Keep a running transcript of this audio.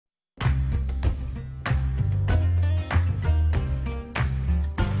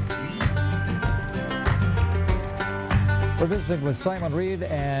We're visiting with Simon Reed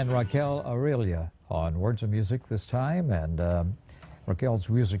and Raquel Aurilla on Words of Music this time. And Raquel's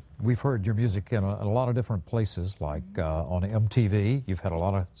music, we've heard your music in a lot of different places, like on MTV. You've had a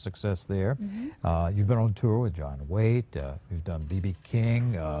lot of success there. You've been on tour with John Waite. You've done B.B.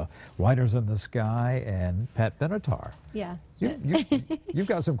 King, Riders in the Sky, and Pat Benatar. Yeah. You've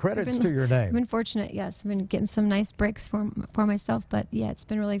got some credits to your name. I've been fortunate, yes. I've been getting some nice breaks for myself, but yeah, it's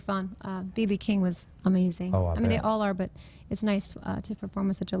been really fun. B.B. King was amazing. Oh, I mean, bet. they all are, but it's nice to perform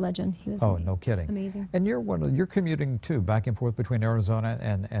with such a legend. He was no kidding. Amazing. And you're commuting, too, back and forth between Arizona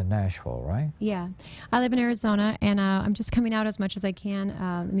and Nashville, right? Yeah. I live in Arizona, and I'm just coming out as much as I can.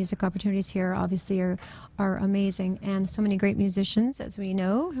 The music opportunities here, obviously, are amazing, and so many great musicians, as we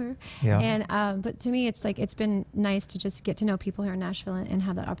know. Yeah. And but to me, it's like it's been nice to just get to know people here in Nashville and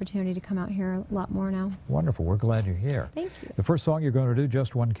have that opportunity to come out here a lot more now. Wonderful. We're glad you're here. Thank you. The first song you're going to do,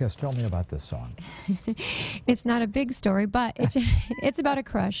 Just One Kiss. Tell me about this song. It's not a big story, but it's about a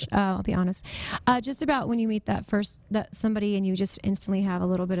crush. I'll be honest. Just about when you meet that somebody and you just instantly have a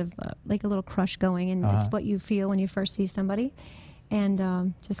little bit of like a little crush going, and it's what you feel when you first see somebody,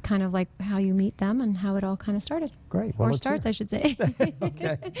 and just kind of like how you meet them and how it all kind of started. Great. Well, or starts, I should say.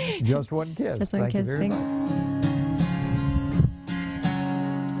 Okay. Just One Kiss. Just One Kiss. Thank you very much.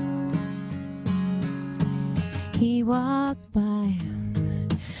 He walked by,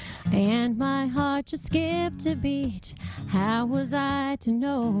 and my heart just skipped a beat. How was I to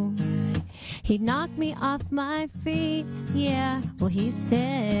know? He knocked me off my feet. Yeah, well, he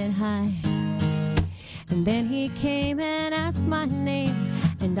said hi, and then he came and asked my name,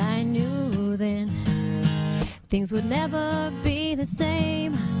 and I knew then things would never be the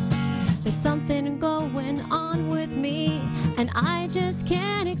same. There's something going on with me, and I just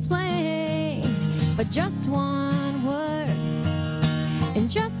can't explain. But just one word and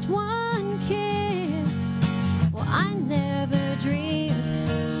just one kiss, well, I never dreamed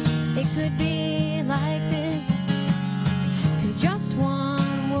it could be like this. 'Cause just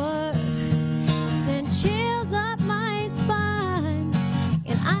one word sent chills up my spine,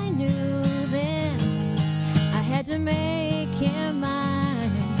 and I knew then I had to make him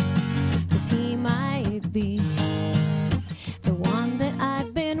mine. 'Cause he might be the one that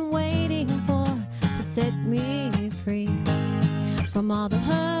I've been waiting for, set me free from all the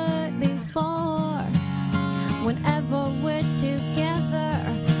hurt before. Whenever we're together,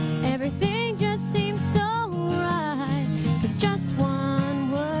 everything just seems so right. 'Cause just one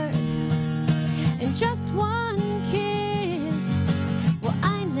word and just one kiss, well,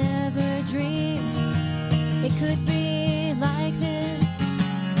 I never dreamed it could be like this.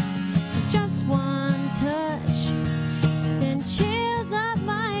 'Cause just one touch sent chills up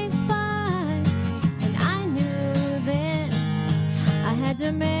my spine,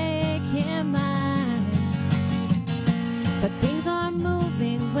 to make him mine. But things are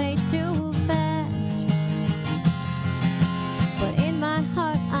moving way too fast. But in my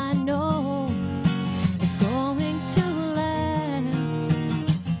heart I know it's going to last.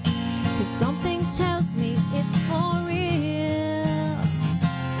 'Cause something tells me it's for real.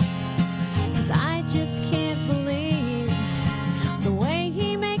 'Cause I just can't believe the way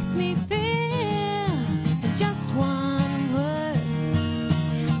he makes me feel. It's just one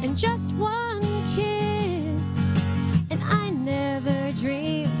and just one kiss, and I never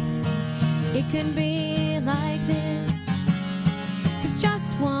dreamed it could be like this. 'Cause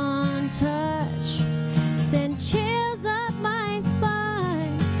just one touch sent chills up my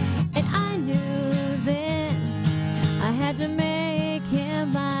spine, and I knew then I had to make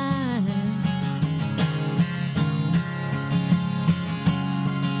him mine.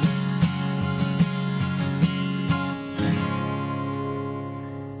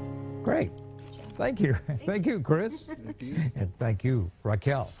 Great. Thank you. Thank you, Chris. Thank you. And thank you,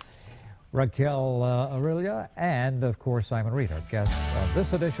 Raquel. Raquel Aurilla, and, of course, Simon Reed, our guest on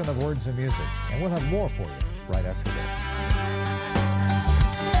this edition of Words and Music. And we'll have more for you right after this.